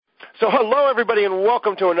So hello, everybody, and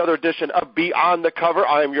welcome to another edition of Beyond the Cover.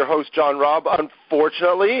 I am your host, John Robb.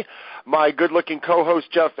 Unfortunately, my good-looking co-host,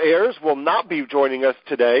 Jeff Ayers, will not be joining us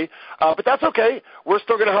today, but that's okay. We're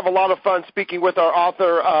still going to have a lot of fun speaking with our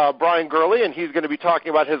author, Brian Gurley, and he's going to be talking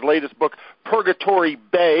about his latest book, Purgatory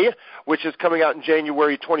Bay, which is coming out in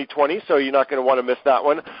January 2020, so you're not going to want to miss that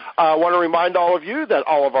one. I want to remind all of you that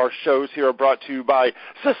all of our shows here are brought to you by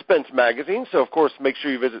Suspense Magazine, so of course make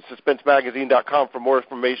sure you visit suspensemagazine.com for more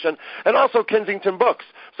information, and also Kensington Books.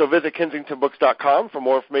 So visit kensingtonbooks.com for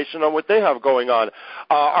more information on what they have going on.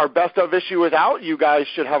 Our best of issue is out. You guys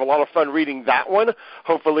should have a lot of fun reading that one.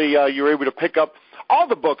 Hopefully you're able to pick up all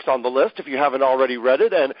the books on the list if you haven't already read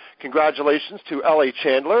it, and congratulations to L.A.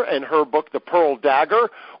 Chandler and her book, The Pearl Dagger,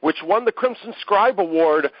 which won the Crimson Scribe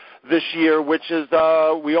Award this year, which is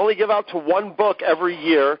we only give out to one book every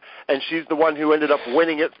year, and she's the one who ended up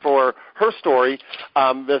winning it for her story,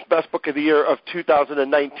 this Best Book of the Year of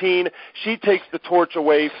 2019. She takes the torch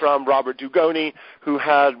away from Robert Dugoni, who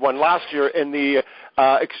had won last year in The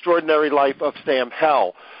Extraordinary Life of Sam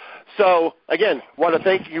Hell. So, again, want to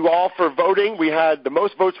thank you all for voting. We had the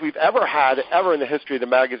most votes we've ever had in the history of the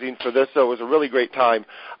magazine for this, so it was a really great time.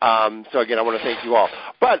 So, again, I want to thank you all.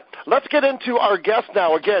 But let's get into our guest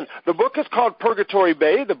now. Again, the book is called Purgatory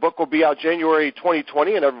Bay. The book will be out January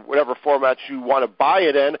 2020 in whatever format you want to buy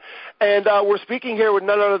it in. And we're speaking here with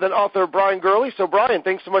none other than author Brian Gurley. So, Brian,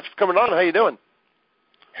 thanks so much for coming on. How you doing?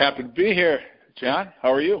 Happy to be here, John.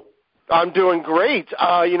 How are you? I'm doing great.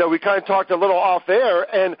 We kind of talked a little off air,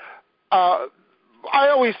 and I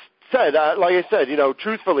always said, like I said,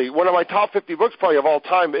 truthfully, one of my top 50 books probably of all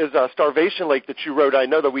time is Starvation Lake that you wrote. I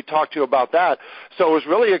know that we talked to you about that. So I was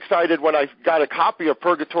really excited when I got a copy of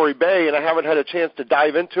Purgatory Bay, and I haven't had a chance to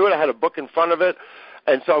dive into it. I had a book in front of it,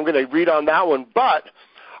 and so I'm going to read on that one. But,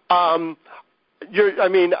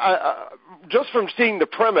 just from seeing the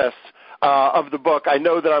premise of the book, I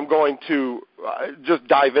know that I'm going to just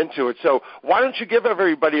dive into it. So why don't you give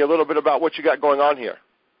everybody a little bit about what you got going on here?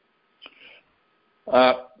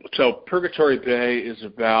 So Purgatory Bay is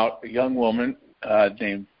about a young woman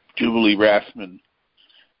named Jubilee Rathman.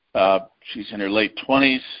 She's in her late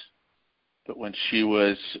 20s, but when she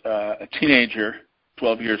was a teenager,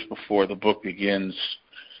 12 years before the book begins,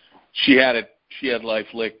 she had life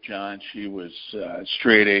licked, John. She was a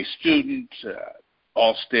straight-A student,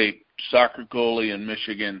 all-state soccer goalie in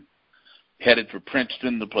Michigan, headed for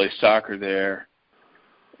Princeton to play soccer there,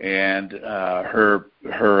 and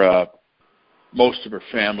most of her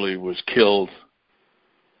family was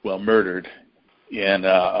murdered in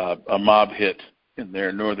a mob hit in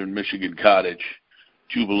their northern Michigan cottage.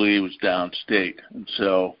 Jubilee was downstate, and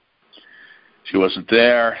so she wasn't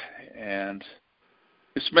there, and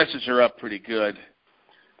this messes her up pretty good.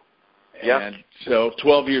 Yeah. And so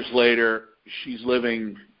 12 years later, she's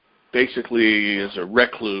living basically as a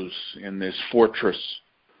recluse in this fortress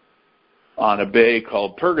on a bay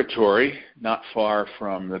called Purgatory, not far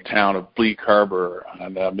from the town of Bleak Harbor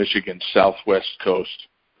on Michigan's southwest coast.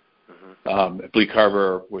 Mm-hmm. Bleak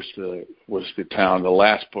Harbor was the town the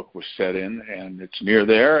last book was set in, and it's near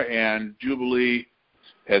there. And Jubilee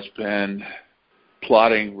has been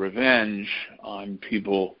plotting revenge on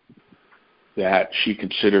people that she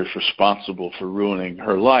considers responsible for ruining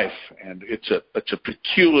her life, and it's a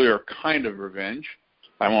peculiar kind of revenge.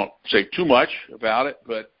 I won't say too much about it,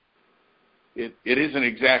 but it isn't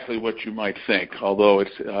exactly what you might think, although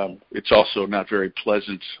it's also not very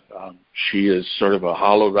pleasant. She is sort of a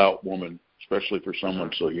hollowed-out woman, especially for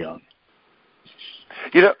someone so young.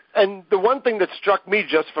 And the one thing that struck me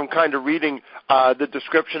just from kind of reading the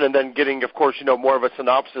description and then getting, of course, more of a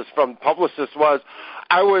synopsis from publicists was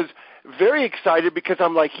I was very excited because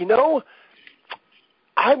I'm like,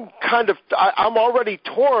 I'm already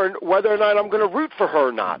torn whether or not I'm going to root for her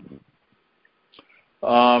or not.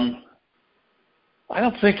 I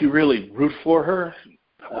don't think you really root for her.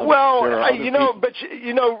 Well, but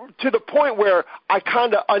to the point where I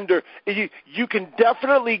kind of you can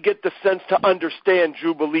definitely get the sense to understand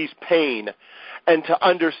Jubilee's pain and to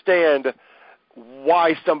understand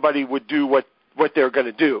why somebody would do what they're going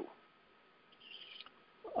to do.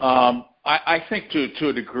 I think to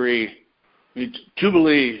a degree,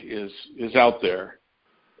 Jubilee is out there,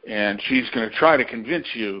 and she's going to try to convince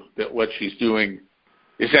you that what she's doing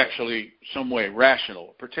is actually some way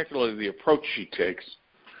rational, particularly the approach she takes.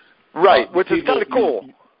 Right, which is kind of cool.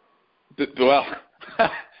 Well,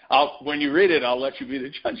 when you read it, I'll let you be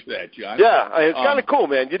the judge of that, John. Yeah, it's kind of cool,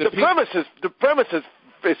 man. The premise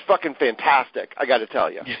is fucking fantastic, I got to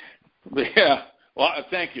tell you. Yeah, well,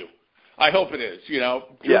 thank you. I hope it is.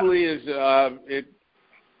 Jubilee is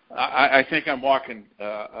I think I'm walking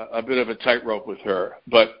a bit of a tightrope with her.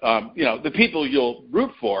 But, the people you'll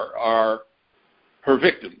root for are her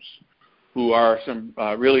victims, who are some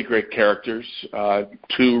really great characters,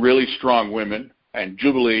 two really strong women, and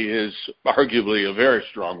Jubilee is arguably a very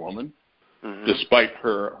strong woman, despite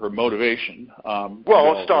her motivation.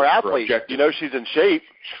 Star athlete. She's in shape.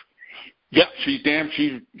 Yeah, she's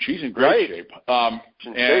in great shape.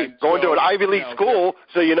 And going to an Ivy League school,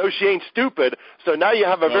 so she ain't stupid. So now you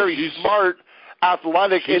have a very smart,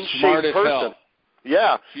 athletic, in shape person. Hell.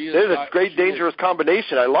 Yeah, there's a great dangerous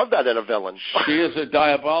combination. I love that in a villain. She is a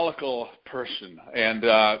diabolical person, and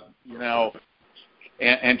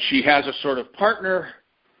and she has a sort of partner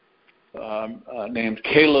named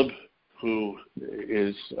Caleb, who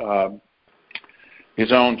is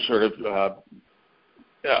his own sort of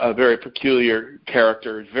a very peculiar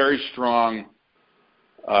character, very strong,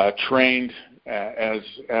 trained as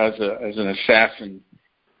an assassin,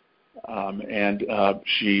 and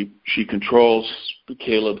she controls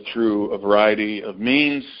Caleb through a variety of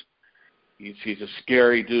means. He's a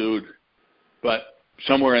scary dude, but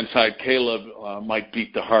somewhere inside Caleb might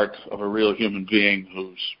beat the heart of a real human being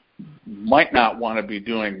who might not want to be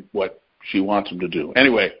doing what she wants him to do.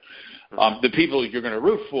 Anyway, the people you're going to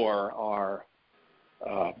root for are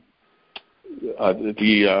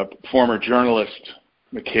the former journalist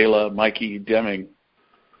Mikey Deming,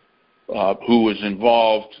 who was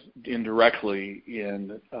involved indirectly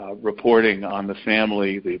in reporting on the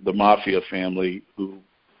family, the mafia family, who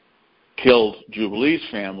killed Jubilee's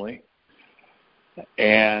family,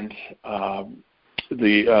 and that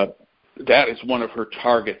is one of her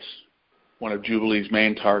targets. One of Jubilee's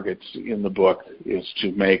main targets in the book is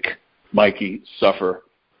to make Mikey suffer.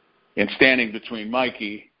 And standing between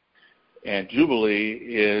Mikey and Jubilee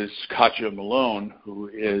is Katja Malone, who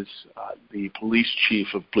is the police chief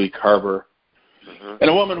of Bleak Harbor, and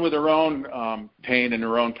a woman with her own pain and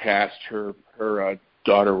her own past. Her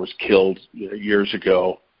daughter was killed years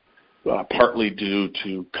ago, partly due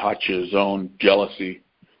to Katja's own jealousy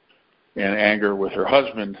and anger with her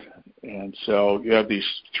husband. And so you have these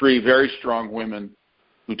three very strong women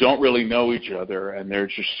who don't really know each other, and they're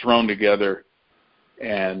just thrown together,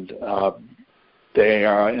 and they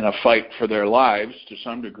are in a fight for their lives to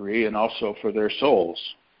some degree, and also for their souls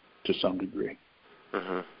to some degree.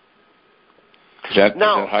 Is that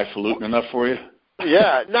highfalutin enough for you?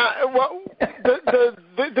 Yeah. Now,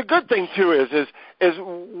 the good thing too is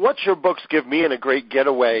what your books give me in A Great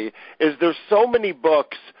Getaway is there's so many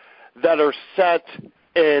books that are set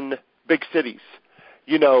in big cities,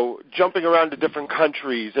 jumping around to different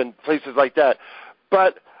countries and places like that.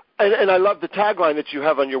 But and I love the tagline that you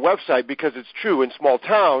have on your website, because it's true. In small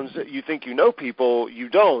towns, you think you know people, you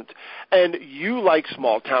don't. And you like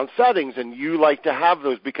small town settings, and you like to have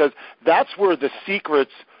those because that's where the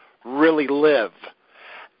secrets really live.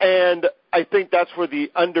 And I think that's where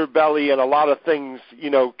the underbelly and a lot of things,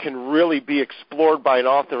 can really be explored by an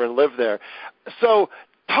author and live there. So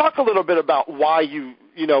talk a little bit about why you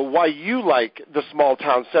like the small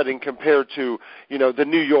town setting compared to, the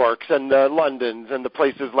New Yorks and the Londons and the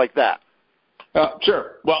places like that.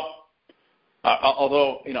 Sure. Well,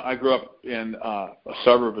 although, I grew up in a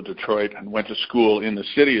suburb of Detroit and went to school in the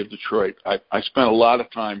city of Detroit, I spent a lot of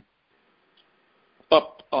time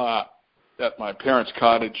up at my parents'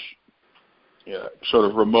 cottage, sort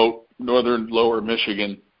of remote northern lower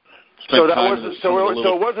Michigan. So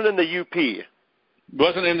it wasn't in the UP.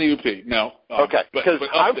 Wasn't in the UP, no. Okay, because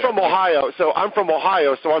I'm from Ohio, so I'm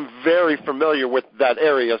very familiar with that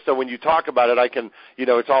area. So when you talk about it, I can,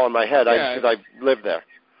 it's all in my head because I live there.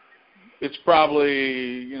 It's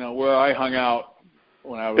probably, where I hung out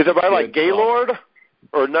when I was. Is it by like Gaylord,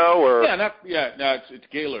 or no, or? It's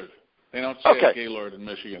Gaylord. They don't say Gaylord in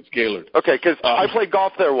Michigan. It's Gaylord. Okay, because I played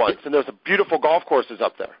golf there once, and there's beautiful golf courses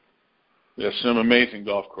up there. There's some amazing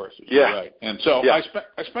golf courses. Yeah. You're right. And so I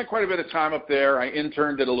spent quite a bit of time up there. I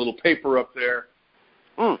interned at a little paper up there,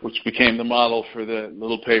 which became the model for the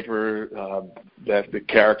little paper that the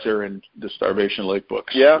character in the Starvation Lake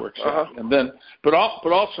books works at. And then, but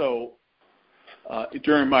also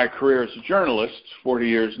during my career as a journalist, 40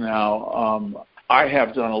 years now, I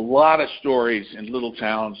have done a lot of stories in little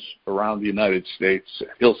towns around the United States: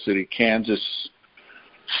 Hill City, Kansas,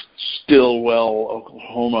 Stillwell,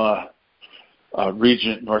 Oklahoma,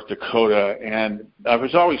 Regent, North Dakota, and I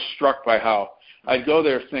was always struck by how I'd go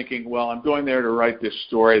there thinking, well, I'm going there to write this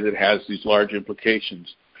story that has these large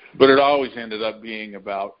implications, but it always ended up being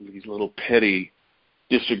about these little petty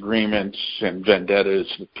disagreements and vendettas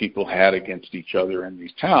that people had against each other in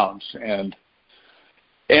these towns. And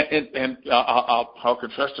I'll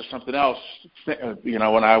confess to something else.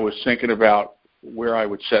 When I was thinking about where I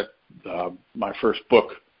would set my first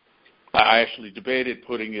book. I actually debated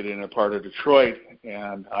putting it in a part of Detroit,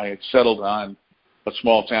 and I had settled on a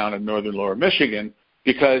small town in northern Lower Michigan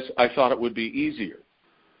because I thought it would be easier.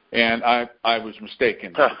 And I was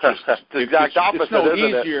mistaken. It's the exact opposite, it's no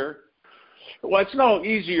isn't easier. it? Well, it's no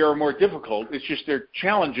easier or more difficult. It's just their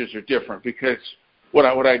challenges are different because what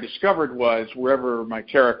I discovered was wherever my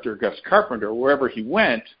character, Gus Carpenter, wherever he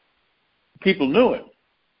went, people knew him.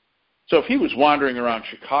 So if he was wandering around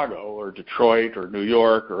Chicago or Detroit or New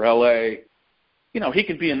York or L.A., he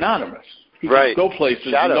could be anonymous. He could go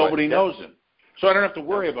places and nobody knows him. So I don't have to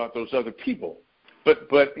worry about those other people.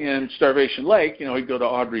 But in Starvation Lake, he'd go to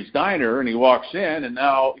Audrey's Diner and he walks in and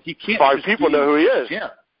now he can't. 5 people know who he is. Yeah.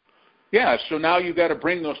 Yeah, so now you've got to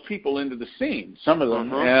bring those people into the scene, some of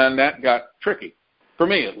them, and that got tricky, for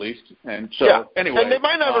me at least. And so, anyway. And they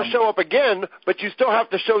might never show up again, but you still have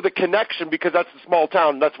to show the connection because that's a small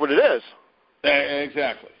town. That's what it is.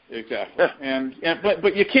 Exactly. Yeah.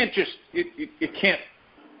 But you can't just, it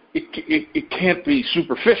can't be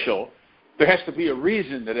superficial. There has to be a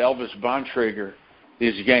reason that Elvis Bontrager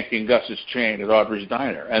is yanking Gus's chain at Audrey's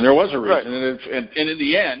Diner. And there was a reason. Right. And in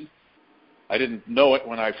the end, I didn't know it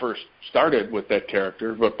when I first started with that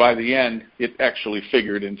character, but by the end, it actually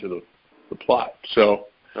figured into the plot. So,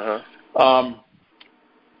 and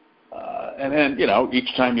then,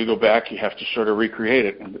 each time you go back, you have to sort of recreate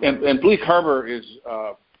it. And Bleak Harbor is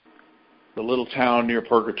the little town near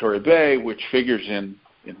Purgatory Bay, which figures in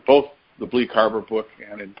both the Bleak Harbor book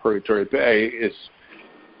and in Purgatory Bay,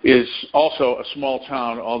 is also a small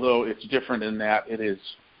town, although it's different in that it is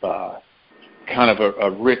kind of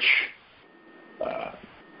a rich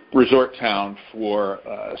resort town for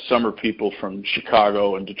summer people from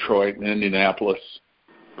Chicago and Detroit and Indianapolis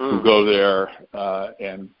who go there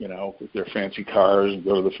and, with their fancy cars and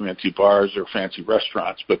go to the fancy bars or fancy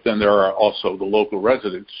restaurants. But then there are also the local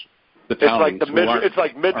residents, the townies. It's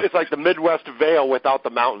like the Midwest Vale without the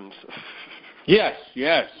mountains. Yes.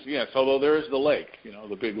 Although there is the lake,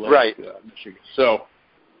 the big lake, Michigan. So,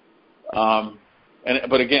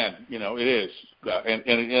 but again, it is. And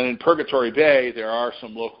in Purgatory Bay, there are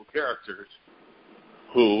some local characters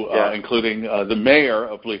who, including the mayor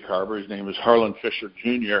of Bleak Harbor, his name is Harlan Fisher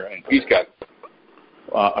Jr., and he's got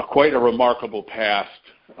quite a remarkable past.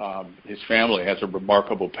 His family has a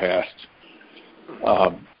remarkable past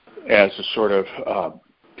as a sort of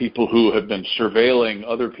people who have been surveilling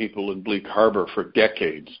other people in Bleak Harbor for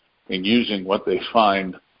decades and using what they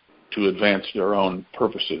find to advance their own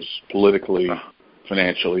purposes politically,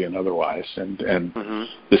 financially, and otherwise. And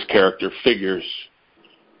this character figures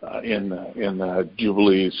in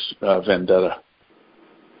Jubilee's vendetta.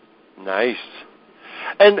 Nice.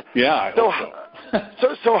 And I hope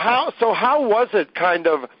so. so how was it kind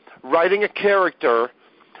of writing a character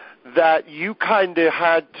that you kind of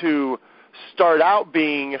had to start out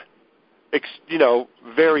being,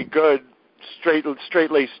 very good,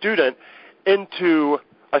 straight-laced student into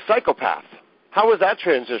a psychopath? How was that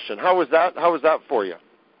transition? How was that for you?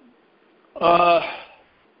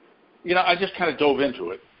 I just kind of dove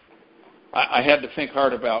into it. I had to think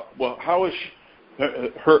hard about, how is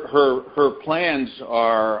her plans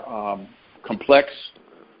are complex,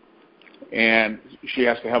 and she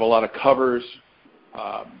has to have a lot of covers,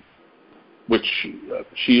 which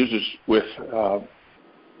she uses with.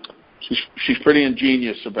 She's pretty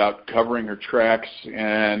ingenious about covering her tracks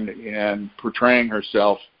and portraying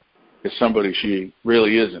herself as somebody she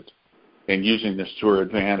really isn't, and using this to her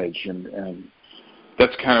advantage. And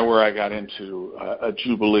that's kind of where I got into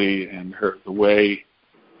Jubilee and the way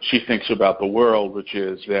she thinks about the world, which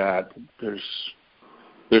is that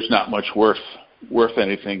there's not much worth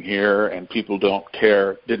anything here, and people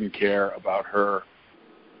didn't care about her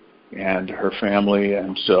and her family,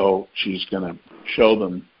 and so she's going to show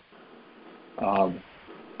them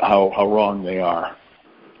how wrong they are.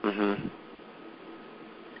 Mm-hmm.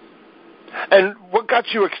 And what got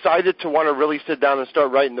you excited to want to really sit down and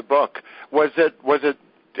start writing the book? Was it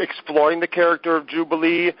exploring the character of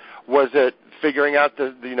Jubilee? Was it figuring out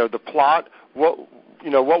the plot? What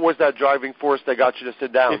was that driving force that got you to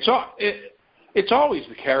sit down? It's always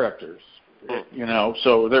the characters,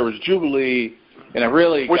 So there was Jubilee, and I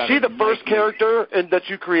really was she the first character that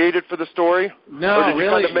you created for the story? No, or did you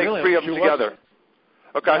really, kind of make 3 of them together?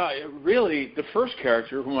 Okay. Really, the first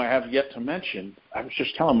character, whom I have yet to mention, I was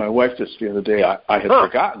just telling my wife this the other day, I had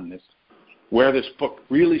forgotten this, where this book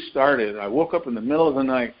really started. I woke up in the middle of the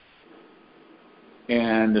night,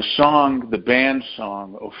 and the band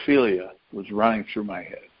song, Ophelia, was running through my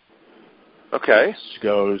head. Okay. It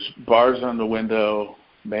goes, bars on the window,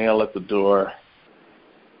 mail at the door.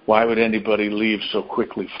 Why would anybody leave so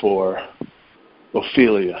quickly for?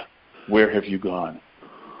 Ophelia, where have you gone?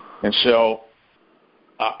 And so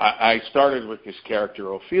I started with this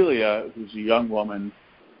character, Ophelia, who's a young woman.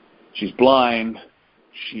 She's blind.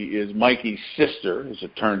 She is Mikey's sister, as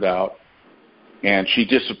it turned out, and she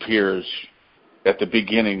disappears at the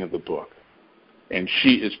beginning of the book. And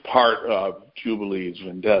she is part of Jubilee's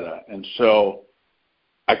vendetta. And so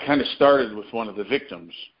I kind of started with one of the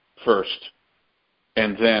victims first,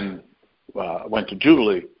 and then went to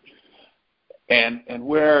Jubilee. And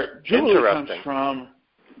where Jubilee comes from,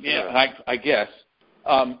 I guess.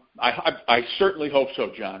 I certainly hope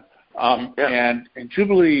so, John. And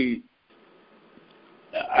Jubilee,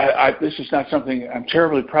 this is not something I'm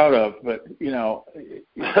terribly proud of, but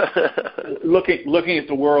looking at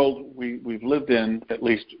the world we've lived in, at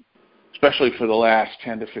least, especially for the last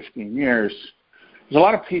 10 to 15 years, there's a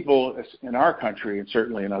lot of people in our country and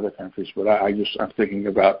certainly in other countries, but I'm thinking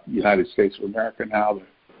about the United States of America now,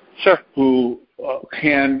 who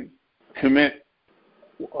can commit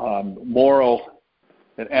moral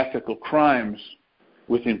and ethical crimes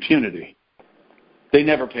with impunity. They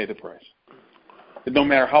never pay the price. No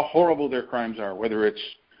matter how horrible their crimes are, whether it's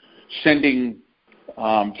sending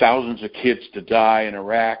thousands of kids to die in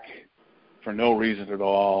Iraq for no reason at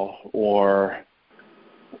all, or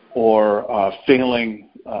failing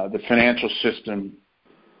the financial system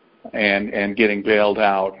and getting bailed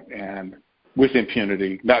out and with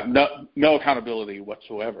impunity, no accountability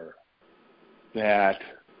whatsoever, that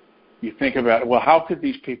you think about, well, how could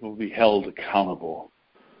these people be held accountable?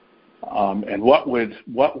 And what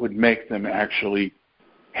would make them actually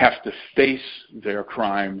have to face their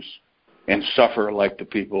crimes and suffer like the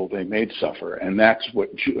people they made suffer? And that's what,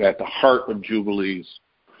 at the heart of Jubilee's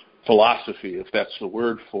philosophy, if that's the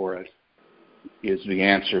word for it, is the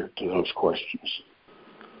answer to those questions.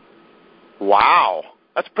 Wow.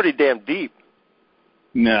 That's pretty damn deep.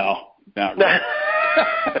 No, not really.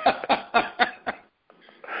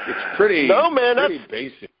 It's pretty. No, man, pretty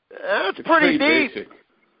basic. That's pretty deep. Basic.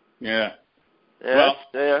 Yeah.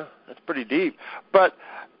 That's pretty deep. But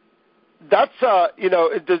that's now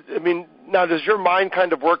does your mind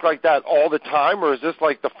kind of work like that all the time, or is this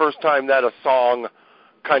like the first time that a song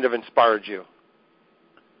kind of inspired you?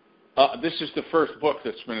 This is the first book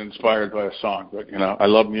that's been inspired by a song, but I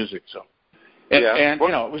love music, so.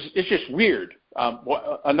 It's just weird.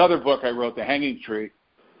 Another book I wrote, The Hanging Tree.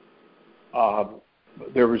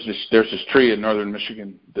 There's this tree in northern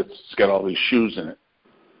Michigan that's got all these shoes in it.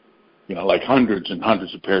 Like hundreds and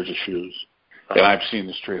hundreds of pairs of shoes. And I've seen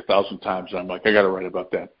this tree 1,000 times, and I'm like, I got to write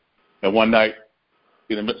about that. And one night,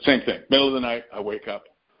 same thing, middle of the night, I wake up,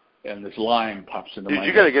 and this line pops into my head.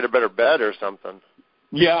 You got to get a better bed or something.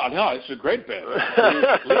 Yeah, no, it's a great bed. There's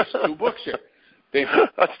at least 2 books here.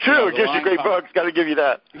 That's true. It gives you great books. Got to give you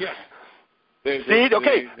that. Yeah.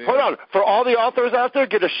 Hold on. For all the authors out there,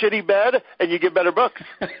 get a shitty bed, and you get better books.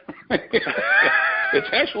 It's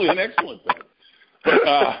actually an excellent bed. But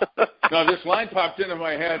no, this line popped into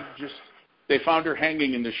my head. They found her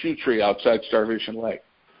hanging in the shoe tree outside Starvation Lake,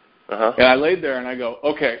 and I laid there and I go,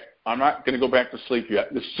 okay, I'm not going to go back to sleep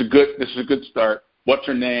yet. This is a good start. What's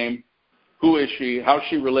her name? Who is she? How's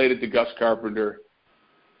she related to Gus Carpenter?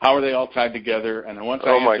 How are they all tied together? And then once I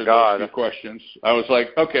answered those 2 questions, I was like,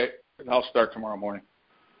 okay, I'll start tomorrow morning.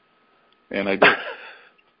 And I did.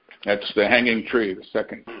 That's The Hanging Tree, the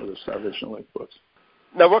second of the Starvation Lake books.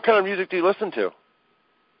 Now, what kind of music do you listen to?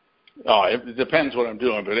 Oh, it depends what I'm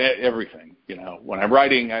doing, but everything. When I'm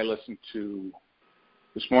writing, I listen to.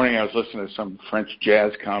 This morning, I was listening to some French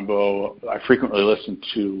jazz combo. I frequently listen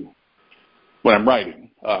to when I'm writing.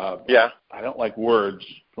 I don't like words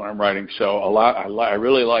when I'm writing, so I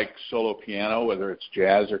really like solo piano, whether it's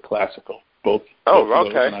jazz or classical. Both. Both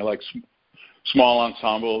okay. And I like small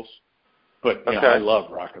ensembles, but I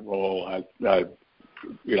love rock and roll. I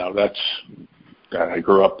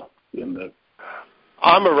grew up in the.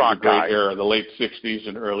 I'm a rock guy. Era, the late '60s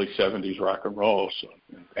and early '70s rock and roll.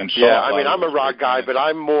 I'm a rock guy, but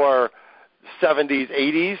I'm more '70s,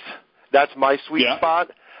 '80s. That's my sweet spot.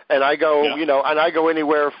 And I go, and I go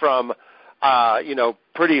anywhere from,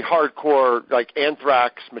 pretty hardcore like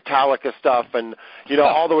Anthrax, Metallica stuff, and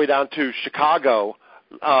all the way down to Chicago.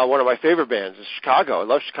 One of my favorite bands is Chicago. I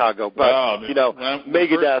love Chicago, but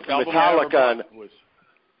Megadeth, Metallica, and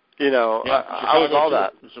I was all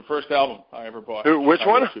that. It was the first album I ever bought. Which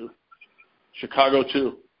one? Chicago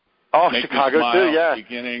 2. Oh, Make Chicago Me Smile, 2, yeah.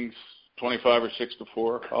 Beginnings, 25 or 6 to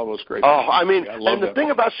 4, all those great things. I and the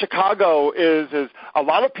thing about Chicago is a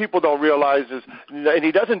lot of people don't realize and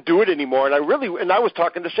he doesn't do it anymore, and I was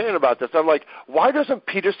talking to Shane about this. I'm like, why doesn't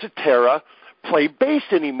Peter Cetera play bass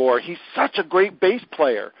anymore? He's such a great bass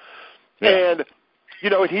player. Yeah. And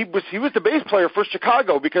he was the bass player for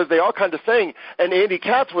Chicago because they all kind of sang, and Andy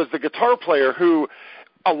Katz was the guitar player who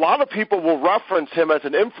a lot of people will reference him as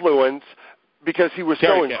an influence because he was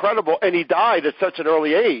so incredible, and he died at such an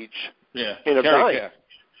early age. Yeah, Kerry Katz.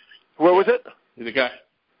 What was it? The guy,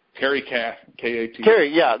 Kerry Katz, K-A-T. Kerry,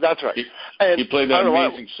 yeah, that's right. He played that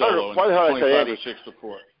amazing solo in 25 or 6 to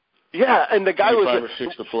 4. Yeah, and the guy 25 or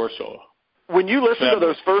 6 to 4 solo. When you listen to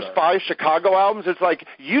those first 5 Chicago albums, it's like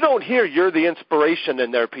you don't hear "You're the Inspiration"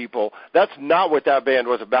 in there, people. That's not what that band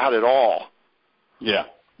was about at all. Yeah,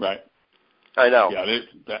 right. I know. Yeah,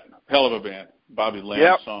 that hell of a band. Bobby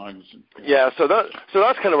Lamb songs. Yeah, so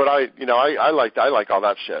that's kind of what I like all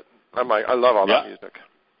that shit. I love all that music.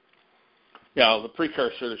 Yeah, the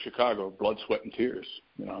precursor to Chicago, Blood, Sweat, and Tears.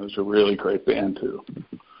 It was a really great band too.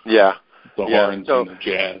 Yeah. The horns and the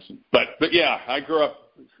jazz. But yeah, I grew up.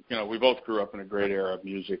 We both grew up in a great era of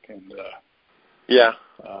music, and it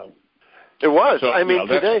was. So,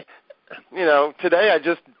 today I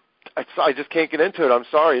just can't get into it. I'm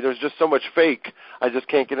sorry. There's just so much fake. I just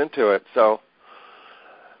can't get into it. So.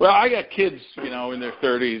 Well, I got kids, in their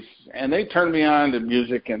 30s, and they turn me on to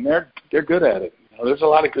music, and they're good at it. There's a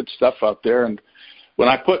lot of good stuff out there, and when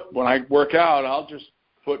I work out, I'll just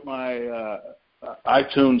put my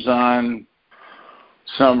iTunes on.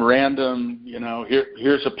 Some random,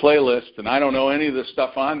 here's a playlist, and I don't know any of the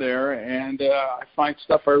stuff on there, and I find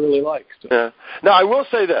stuff I really like. So. Yeah. Now, I will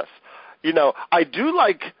say this. I do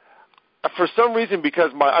like, for some reason,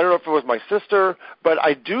 because I don't know if it was my sister, but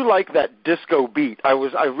I do like that disco beat. I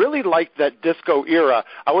really liked that disco era.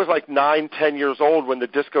 I was like 9, 10 years old when the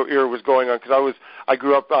disco era was going on because I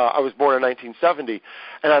grew up, I was born in 1970,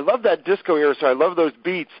 and I love that disco era, so I love those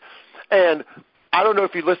beats. And I don't know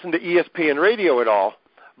if you listen to ESPN radio at all,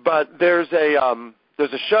 but there's a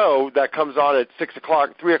show that comes on at 6 o'clock,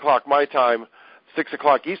 3 o'clock my time, 6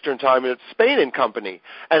 o'clock Eastern time, and it's Spain and Company.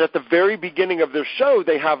 And at the very beginning of their show,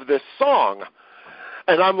 they have this song,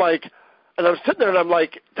 and I'm sitting there and I'm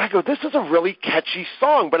like, I go, this is a really catchy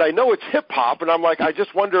song, but I know it's hip hop, and I'm like, I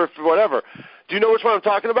just wonder if whatever. Do you know which one I'm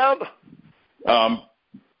talking about?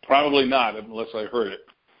 Probably not, unless I heard it.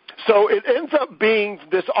 So it ends up being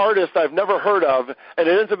this artist I've never heard of, and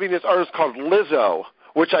it ends up being this artist called Lizzo,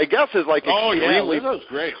 which I guess is like extremely. Oh yeah, Lizzo's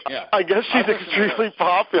great. Yeah. I guess she's extremely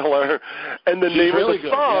popular, and the name of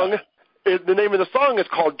the name of the song is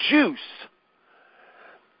called Juice.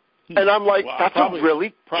 And I'm like, that's a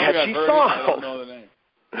really catchy song. I don't know the name.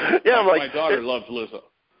 Yeah, I'm like, my daughter loves Lizzo.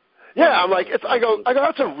 Yeah, I'm like, I go,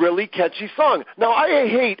 that's a really catchy song. Now, I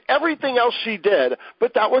hate everything else she did,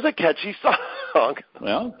 but that was a catchy song.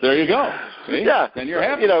 Well, there you go. See? Yeah. Then you're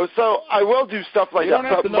happy. So I will do stuff like that. You don't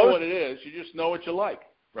have to know what it is. You just know what you like,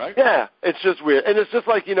 right? Yeah, it's just weird. And it's just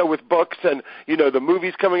like, with books and, the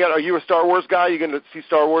movies coming out. Are you a Star Wars guy? You going to see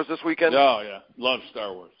Star Wars this weekend? Oh, yeah. Love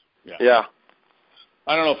Star Wars. Yeah. Yeah.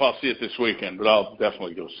 I don't know if I'll see it this weekend, but I'll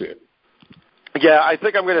definitely go see it. Yeah, I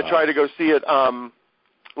think I'm going to try to go see it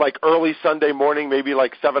like early Sunday morning, maybe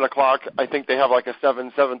like 7 o'clock. I think they have like a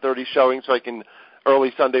 7:30 showing, so I can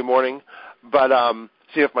early Sunday morning. But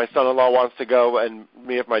see if my son-in-law wants to go, and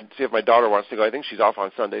see if my daughter wants to go. I think she's off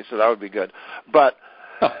on Sunday, so that would be good. But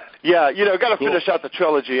yeah, got to finish out the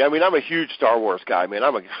trilogy. I mean, I'm a huge Star Wars guy, man.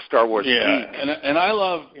 I'm a Star Wars geek. And I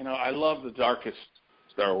love the darkest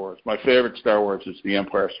Star Wars. My favorite Star Wars is The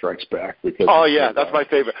Empire Strikes Back. Because that's my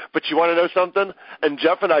favorite. But you want to know something? And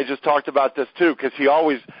Jeff and I just talked about this too, because I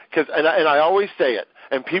always say it,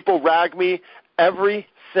 and people rag me every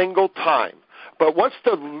single time. But what's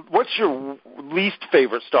your least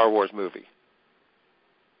favorite Star Wars movie?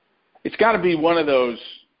 It's got to be one of those,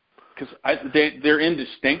 because they're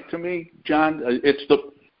indistinct to me, John. It's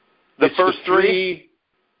the first three.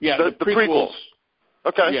 Yeah, the prequels.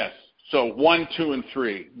 Okay. Yes. So 1, 2, and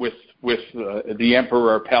 3 with the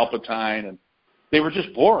Emperor Palpatine, and they were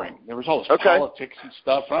just boring. There was all this politics and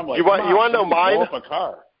stuff. And I'm like, you want to know mine? Blow up a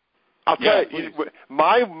car. I'll tell you,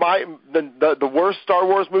 the worst Star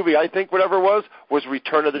Wars movie I think whatever was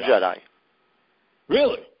Return of the Jedi.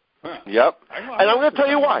 Really? Huh. Yep. And I'm going to tell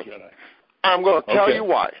you why. I'm going to tell you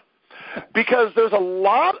why. Because there's a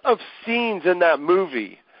lot of scenes in that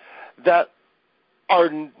movie that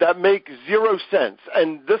make zero sense,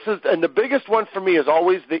 and the biggest one for me is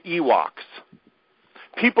always the Ewoks.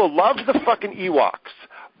 People love the fucking Ewoks,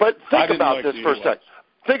 but think about this for a second.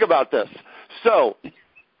 Think about this. So,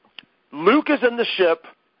 Luke is in the ship.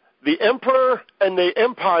 The Emperor and the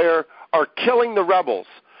Empire are killing the rebels.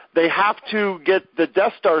 They have to get the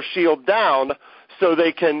Death Star shield down so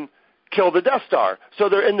they can kill the Death Star. So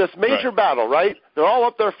they're in this major battle, right? They're all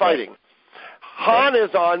up there fighting. Right. Han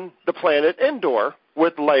is on the planet Endor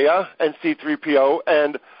with Leia and C-3PO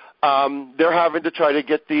and they're having to try to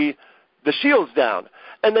get the shields down.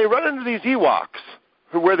 And they run into these Ewoks,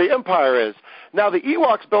 where the Empire is. Now, the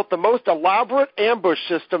Ewoks built the most elaborate ambush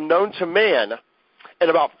system known to man in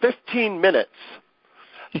about 15 minutes.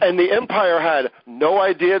 And the Empire had no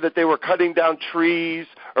idea that they were cutting down trees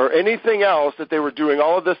or anything else, that they were doing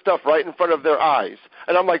all of this stuff right in front of their eyes.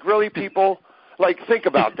 And I'm like, really, people? Like, think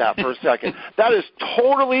about that for a second. That is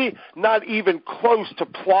totally not even close to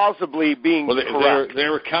plausibly being correct. They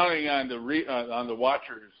were counting on the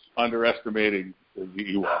Watchers underestimating the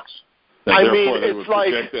Ewoks. And I therefore, mean, they it's would like,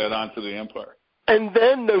 project that onto the Empire. And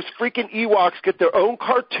then those freaking Ewoks get their own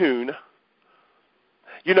cartoon.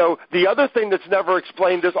 You know, the other thing that's never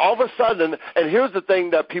explained is all of a sudden, and here's the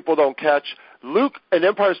thing that people don't catch, Luke and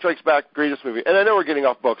Empire Strikes Back, greatest movie. And I know we're getting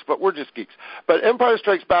off books, but we're just geeks. But Empire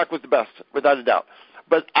Strikes Back was the best, without a doubt.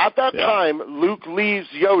 But at that time, Luke leaves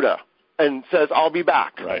Yoda and says, I'll be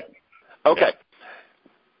back. Right. Okay. Yeah.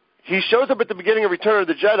 He shows up at the beginning of Return of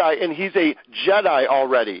the Jedi, and he's a Jedi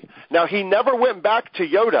already. Now, he never went back to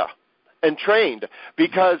Yoda and trained,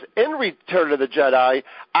 because in Return of the Jedi,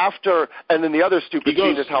 and then the other stupid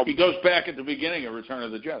scene is how... He goes back at the beginning of Return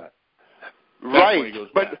of the Jedi. Right,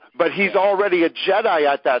 but he's already a Jedi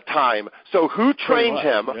at that time. So who trained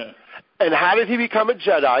him, and how did he become a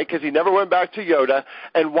Jedi, because he never went back to Yoda,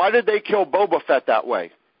 and why did they kill Boba Fett that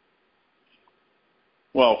way?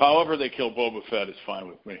 Well, however they kill Boba Fett is fine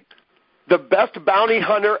with me. The best bounty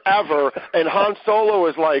hunter ever, and Han Solo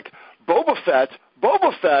is like, Boba Fett,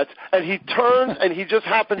 and he turns and he just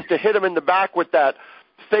happens to hit him in the back with that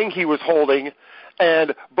thing he was holding,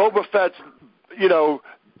 and Boba Fett's,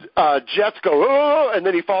 jets go, oh, and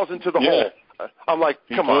then he falls into the hole. I'm like,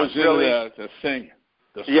 come on, really? The thing.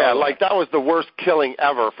 Like that was the worst killing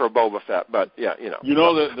ever for Boba Fett, but the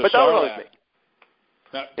Sarlacc.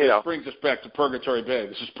 Now, this brings us back to Purgatory Bay.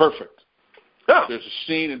 This is perfect. Yeah. There's a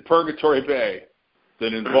scene in Purgatory Bay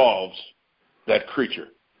that involves that creature.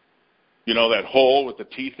 You know, that hole with the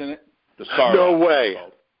teeth in it? The Sarlacc. No way.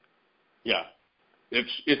 Yeah.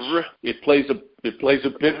 It plays a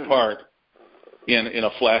bit part in a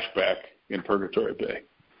flashback in Purgatory Bay.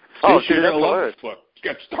 Oh, you're that's gonna love hilarious. this book. It's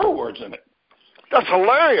got Star Wars in it. That's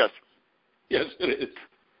hilarious. Yes, it is.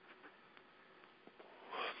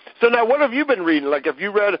 So now, what have you been reading? Like,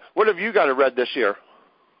 what have you got read this year?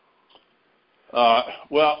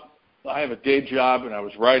 Well, I have a day job, and I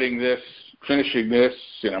was writing this, finishing this,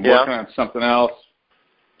 and I'm working on something else.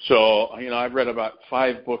 So, I've read about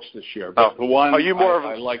 5 books this year. But the one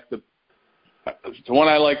the one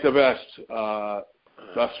I like the best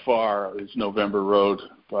thus far is November Road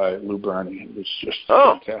by Lou Berney. It was just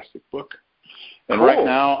a fantastic book. And right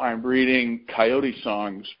now I'm reading Coyote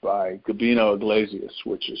Songs by Gabino Iglesias,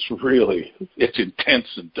 which is it's intense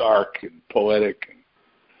and dark and poetic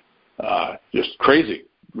and just crazy,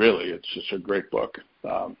 really. It's just a great book.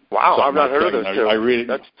 Wow, I've not heard of those two. I read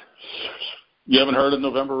it. You haven't heard of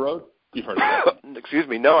November Road? You've heard of that? Excuse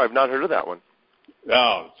me, no, I've not heard of that one.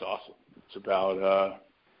 Oh, it's awesome.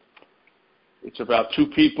 It's about 2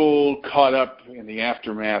 people caught up in the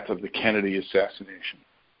aftermath of the Kennedy assassination.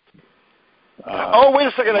 Wait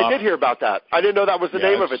a second, I did hear about that. I didn't know that was the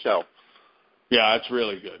name of it, though. Yeah, it's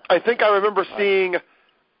really good. I think I remember seeing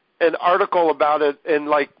an article about it in,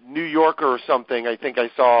 like, New Yorker or something. I think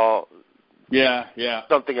I saw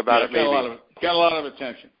something about it, maybe. Got a lot of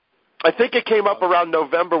attention. I think it came up around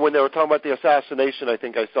November when they were talking about the assassination. I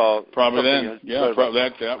think I saw probably then. Yeah, probably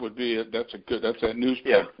that would be it. That's a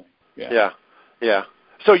newspaper thing. Yeah.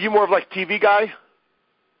 So you more of like TV guy?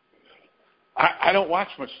 I don't watch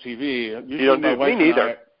much TV. Usually you don't do me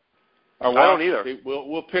neither. I don't either.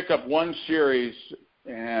 We'll pick up one series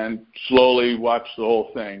and slowly watch the whole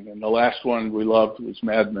thing. And the last one we loved was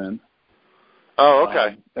Mad Men. Oh,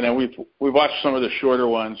 okay. And then we've watched some of the shorter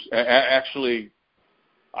ones. Actually,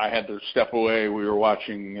 I had to step away. We were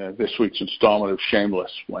watching this week's installment of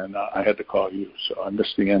Shameless when I had to call you, so I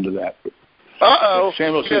missed the end of that.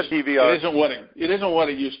 Shameless DVR. It isn't what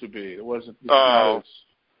it used to be. It wasn't.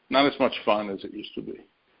 Not as much fun as it used to be.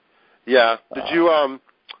 Yeah. Did you?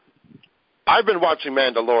 I've been watching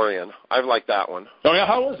Mandalorian. I've liked that one. Oh yeah,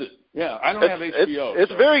 how was it? Yeah, I don't have HBO.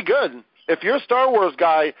 It's very good. If you're a Star Wars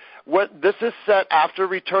guy, this is set after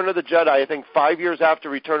Return of the Jedi. I think 5 years after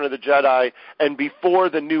Return of the Jedi, and before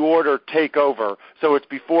the New Order take over. So it's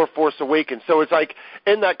before Force Awakens. So it's like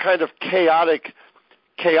in that kind of chaotic,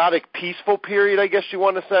 peaceful period, I guess you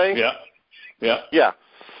want to say. Yeah.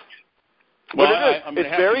 Well, it's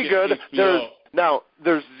very good.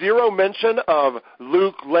 There's zero mention of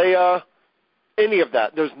Luke, Leia, any of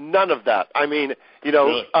that. There's none of that. I mean,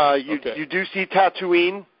 really? You do see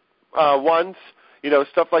Tatooine once,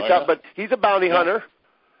 stuff like that. But he's a bounty hunter,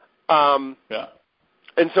 Yeah.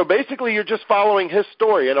 And so basically, you're just following his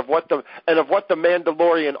story and of what the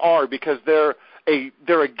Mandalorian are, because they're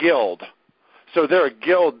a guild, so they're a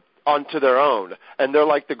guild unto their own, and they're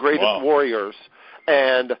like the greatest warriors.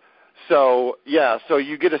 And so so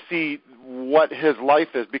you get to see what his life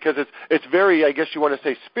is, because it's very, I guess you want to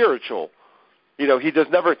say, spiritual. You know, he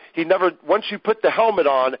never once you put the helmet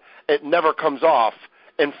on, it never comes off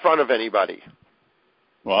in front of anybody.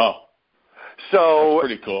 Wow. So that's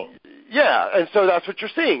pretty cool. Yeah, and so that's what you're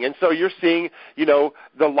seeing. And so you're seeing, you know,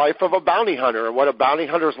 the life of a bounty hunter and what a bounty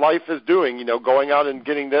hunter's life is doing, you know, going out and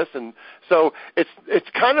getting this. And so it's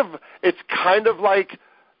kind of like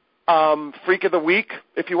Freak of the Week,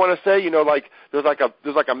 if you want to say, you know, like there's like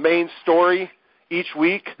a main story each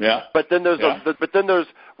week. Yeah. But then there's and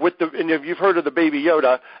if you've heard of the Baby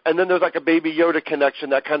Yoda, and then there's like a Baby Yoda connection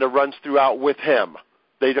that kind of runs throughout with him.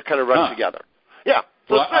 They just kind of run together. Yeah.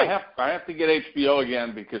 Well, I have to get HBO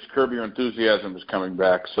again because Curb Your Enthusiasm is coming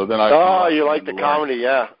back. So then you like the comedy,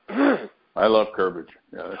 yeah. I love Curbage.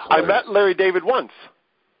 Yeah, I met Larry David once.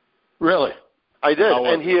 Really? I did,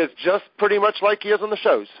 and he is just pretty much like he is on the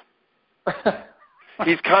shows.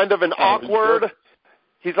 He's kind of an awkward.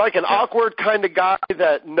 He's like an awkward kind of guy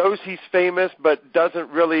that knows he's famous but doesn't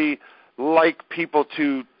really like people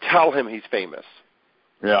to tell him he's famous.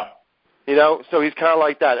 Yeah. You know, so he's kind of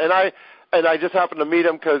like that. And I just happened to meet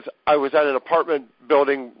him because I was at an apartment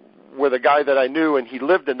building with a guy that I knew, and he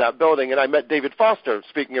lived in that building, and I met David Foster,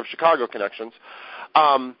 speaking of Chicago connections.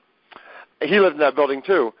 He lived in that building,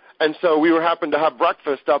 too. And so we happened to have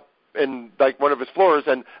breakfast up in, like, one of his floors,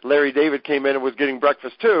 and Larry David came in and was getting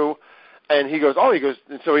breakfast, too. And he goes,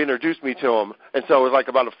 and so he introduced me to him. And so it was like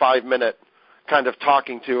about a 5-minute kind of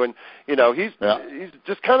talking to, and, you know, he's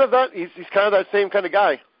just kind of that, he's kind of that same kind of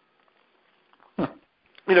guy.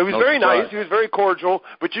 You know, he was very nice. He was very cordial,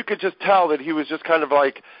 but you could just tell that he was just kind of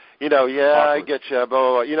like, you know, I get you, blah, blah,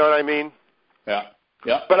 blah. You know what I mean? Yeah,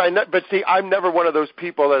 yeah. But see, I'm never one of those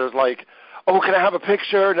people that is like, oh, can I have a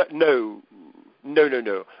picture? No.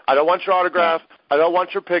 I don't want your autograph. I don't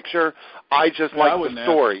want your picture. I just like the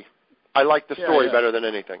story. I like the story better than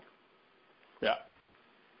anything. Yeah.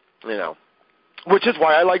 You know, which is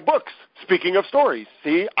why I like books. Speaking of stories,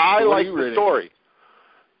 see, I like the story.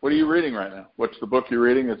 What are you reading right now? What's the book you're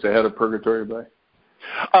reading? It's Ahead of Purgatory Bay.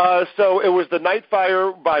 So it was The Night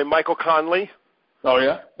Fire by Michael Connelly. Oh,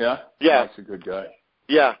 yeah? Yeah? Yeah. That's a good guy.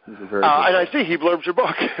 Yeah. He's a very good guy. And I see he blurbs your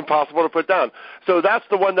book, Impossible to Put Down. So that's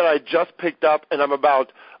the one that I just picked up, and I'm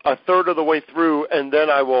about a third of the way through, and then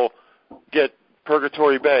I will get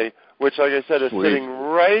Purgatory Bay, which, like I said, is sitting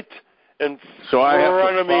right in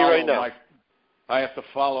front of me right now. I have to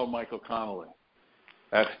follow Michael Connelly.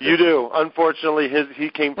 You do. Unfortunately, he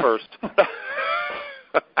came first. And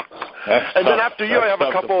then after you, I have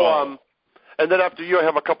a couple. And then after you, I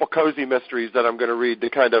have a couple cozy mysteries that I'm going to read to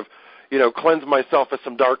kind of, you know, cleanse myself of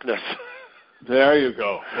some darkness. There you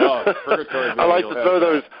go. Well, Purgatory Bay, I like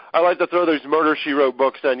to throw those Murder, She Wrote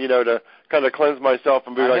books in, you know, to kind of cleanse myself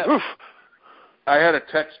and be oof. I had a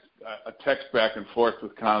text back and forth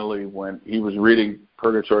with Connelly when he was reading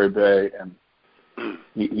Purgatory Bay, and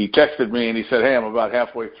he texted me and he said, "Hey, I'm about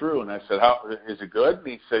halfway through." And I said, "How is it good?" And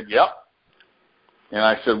he said, "Yep." And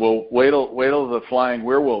I said, "Well, wait till the flying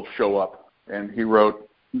werewolves show up." And he wrote,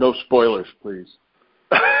 "No spoilers, please."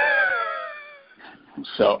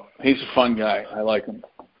 So he's a fun guy. I like him.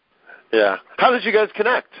 Yeah. How did you guys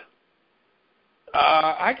connect?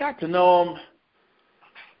 I got to know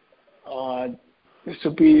him. This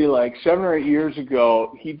would be like 7 or 8 years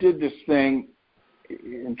ago. He did this thing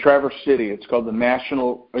in Traverse City. It's called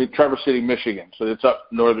Traverse City, Michigan. So it's up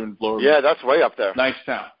northern Florida. Yeah, that's way up there. Nice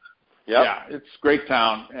town. Yep. Yeah, it's a great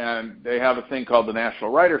town. And they have a thing called the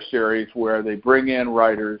National Writer Series where they bring in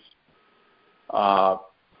writers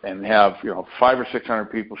and have, 500 or 600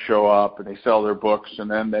 people show up and they sell their books, and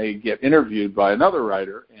then they get interviewed by another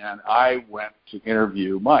writer. And I went to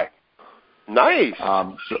interview Mike. Nice.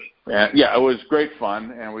 It was great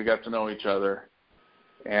fun, and we got to know each other.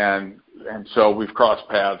 And so we've crossed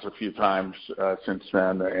paths a few times since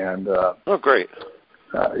then. And great!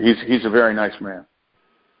 He's a very nice man.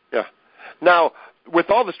 Yeah. Now, with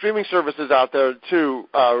all the streaming services out there too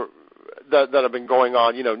that have been going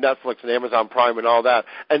on, Netflix and Amazon Prime and all that.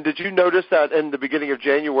 And did you notice that in the beginning of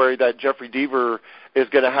January that Jeffrey Deaver is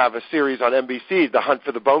going to have a series on NBC, The Hunt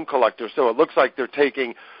for the Bone Collector? So it looks like they're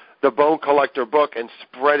taking the Bone Collector book and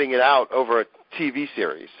spreading it out over a TV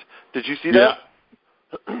series. Did you see that?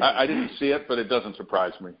 I didn't see it, but it doesn't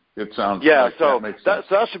surprise me. It sounds like so that makes sense.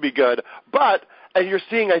 So that should be good. And you're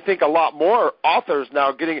seeing, I think, a lot more authors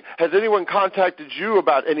now getting. Has anyone contacted you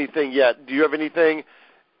about anything yet? Do you have anything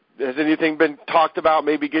has anything been talked about?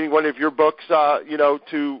 Maybe getting one of your books,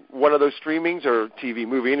 to one of those streamings or TV,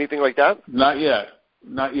 movie, anything like that? Not yet.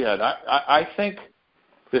 I think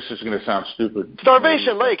this is going to sound stupid.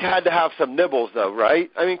 Starvation Lake had to have some nibbles, though, right?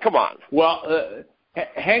 I mean, come on. Well,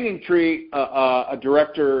 Hanging Tree, a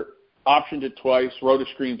director optioned it twice, wrote a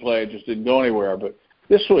screenplay, it just didn't go anywhere. But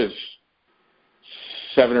this was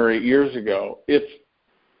 7 or 8 years ago. If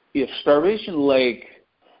Starvation Lake,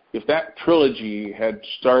 if that trilogy had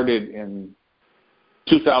started in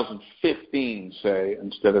 2015, say,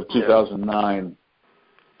 instead of 2009,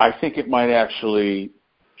 I think it might actually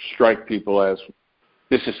strike people as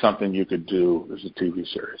this is something you could do as a TV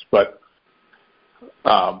series. But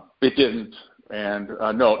it didn't. And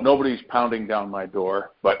no, nobody's pounding down my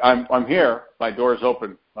door. But I'm here. My door's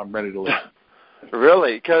open. I'm ready to listen.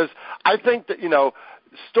 Really? Because I think that,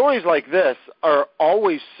 stories like this are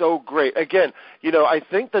always so great. Again, I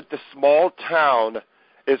think that the small town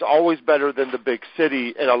is always better than the big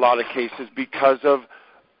city in a lot of cases because of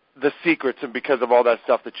the secrets and because of all that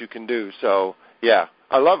stuff that you can do. So, yeah,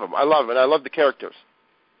 I love them. I love it. I love the characters.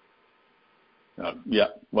 Yeah.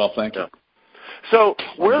 Well, thank you. So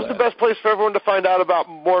where's the best place for everyone to find out about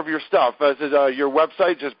more of your stuff? Is it your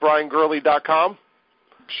website, just briangurley.com?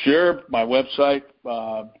 Sure. My website,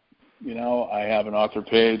 I have an author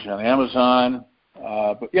page on Amazon.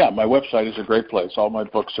 But, yeah, my website is a great place. All my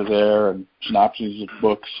books are there and synopses of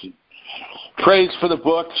books and praise for the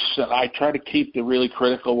books. And I try to keep the really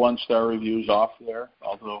critical one-star reviews off there,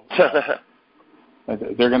 although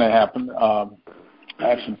they're going to happen. I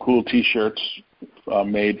have some cool T-shirts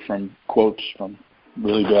made from quotes from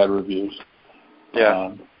really bad reviews.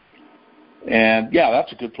 Yeah. And, yeah,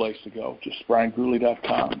 that's a good place to go, just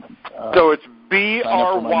briangurley.com. So it's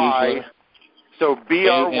B-R-Y, so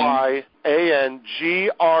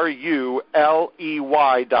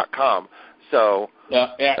BRYANGRULEY.com. So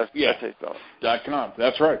 .com.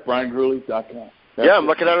 That's right, briangurley.com. Yeah, I'm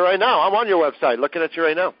looking at it right now. I'm on your website, looking at you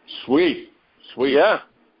right now. Sweet. Yeah.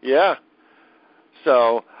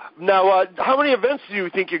 So now, how many events do you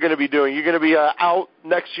think you're going to be doing? You're going to be out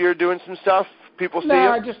next year doing some stuff? People see you?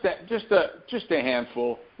 No, just a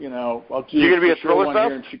handful. I'll do. You're going to be at Thriller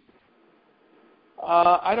Fest?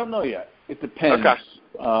 I don't know yet. It depends.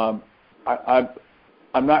 Okay.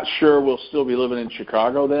 I'm not sure we'll still be living in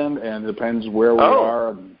Chicago then, and it depends where we are.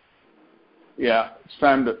 And, yeah, it's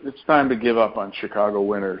time to give up on Chicago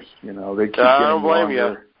winters. They keep getting I don't blame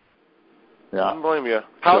longer. Yeah. I don't blame you.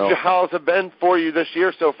 How's it been for you this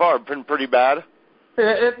year so far? Been pretty bad?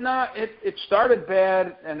 It started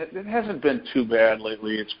bad, and it hasn't been too bad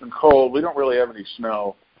lately. It's been cold. We don't really have any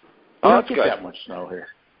snow. We don't get that much snow here.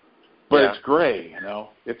 But it's gray,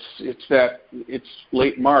 It's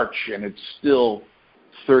late March, and it's still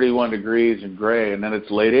 31 degrees and gray, and then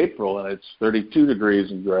it's late April, and it's 32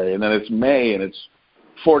 degrees and gray, and then it's May, and it's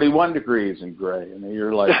 41 degrees and gray, and then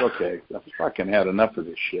you're like, okay, I've fucking had enough of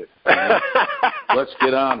this shit. Let's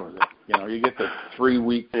get on with it. You get the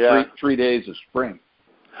 3 days of spring.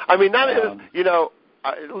 I mean, that is,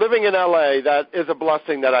 living in L.A., that is a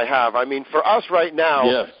blessing that I have. I mean, for us right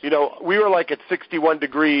now, we were like at 61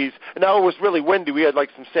 degrees, and now it was really windy. We had like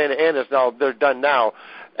some Santa Anas. Now they're done now,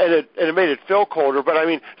 and it made it feel colder. But, I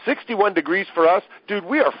mean, 61 degrees for us, dude,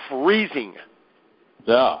 we are freezing.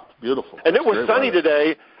 Yeah, beautiful. And it was sunny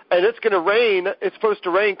today, and it's going to rain. It's supposed to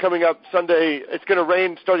rain coming up Sunday. It's going to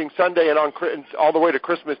rain starting Sunday and all the way to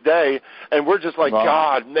Christmas Day, and we're just like,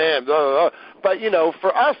 God, man. Blah, blah, blah. But,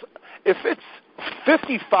 for us, if it's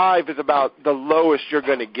 55 is about the lowest you're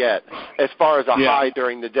going to get as far as a high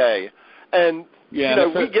during the day. And,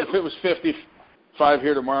 if it was 55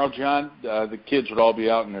 here tomorrow, John, the kids would all be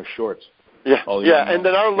out in their shorts. Yeah, and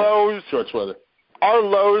then our lows. Shorts weather. Our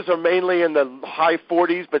lows are mainly in the high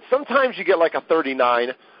 40s, but sometimes you get like a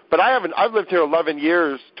 39. But I've lived here 11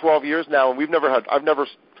 years, 12 years now, and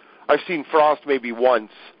I've seen frost maybe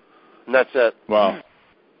once, and that's it. Wow.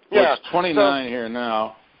 Well, it's 29 here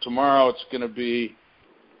now. Tomorrow it's going to be,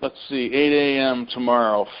 8 a.m.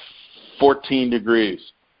 tomorrow, 14 degrees.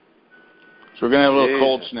 So we're going to have a little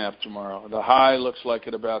cold snap tomorrow. The high looks like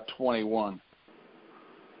at about 21.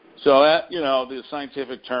 So that, the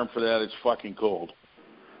scientific term for that is fucking cold.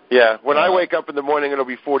 Yeah, when I wake up in the morning, it'll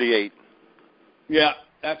be 48. Yeah,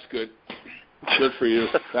 that's good. Good for you.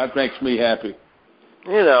 That makes me happy.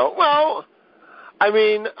 Well, I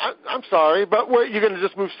mean, I'm sorry, but you're going to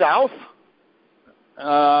just move south?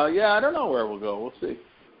 Yeah, I don't know where we'll go. We'll see.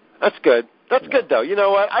 That's good. That's good, though. You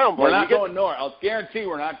know what? I don't blame you. We're not going north. I'll guarantee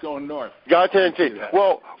we're not going north. Guarantee.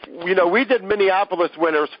 Well, we did Minneapolis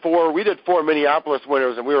winters we did 4 Minneapolis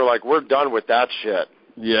winters, and we were like, we're done with that shit.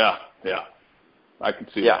 Yeah. I can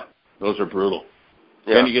see that. Those are brutal.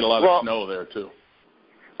 Yeah. And you get a lot of snow there, too.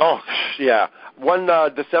 Oh, yeah. One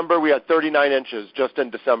December, we had 39 inches just in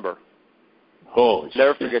December. Holy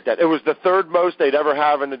Never shit. forget that. It was the third most they'd ever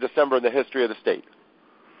have in a December in the history of the state.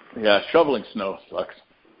 Yeah, shoveling snow sucks.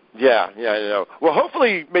 Yeah, I know. Well,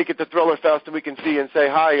 hopefully make it to Thriller Fest and we can see and say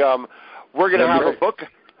hi. We're going to have a book.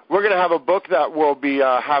 We're going to have a book that we'll be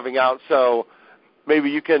having out, so maybe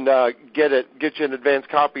you can get you an advance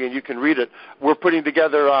copy and you can read it. We're putting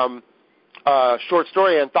together a short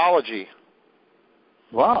story anthology.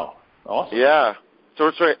 Wow, awesome. Yeah,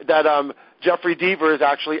 short story that Jeffrey Deaver is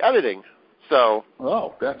actually editing. So.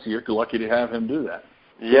 Oh, you're lucky to have him do that.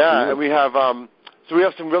 Yeah, and we have we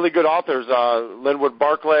have some really good authors: Linwood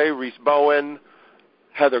Barclay, Reese Bowen,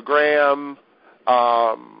 Heather Graham.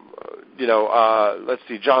 Let's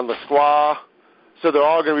see, John Lasqua. So they're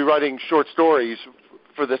all going to be writing short stories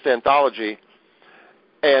for this anthology,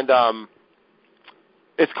 and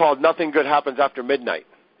it's called "Nothing Good Happens After Midnight."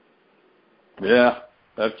 Yeah,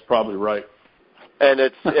 that's probably right. And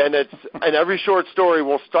and every short story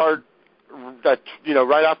will start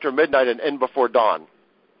right after midnight and end before dawn.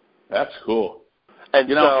 That's cool. And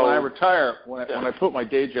when I retire, when I put my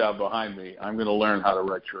day job behind me, I'm going to learn how to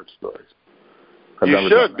write short stories. You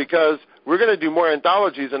should, because we're going to do more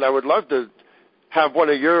anthologies, and I would love to have one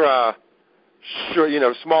of your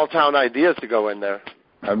small town ideas to go in there.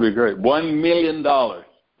 That'd be great. $1 million.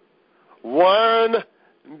 $1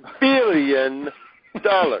 billion.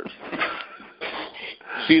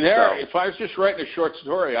 See there, if I was just writing a short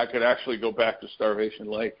story, I could actually go back to Starvation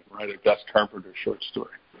Lake and write a Gus Carpenter short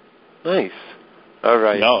story. Nice. All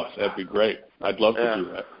right. No, that'd be great. I'd love to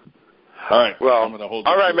do that. All right. Well, I'm going to hold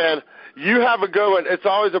all right, man. You have a good one. It's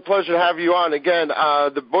always a pleasure to have you on. Again,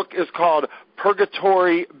 the book is called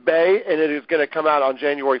Purgatory Bay, and it is going to come out on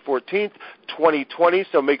January 14th, 2020,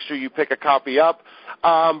 so make sure you pick a copy up.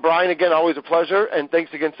 Brian, again, always a pleasure, and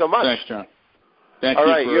thanks again so much. Thanks, John. Thank all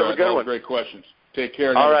you right, for you have a good all one. the great questions. Take care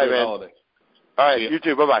and all have right, a good man. holiday. All right, you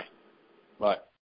too. Bye-bye. Bye.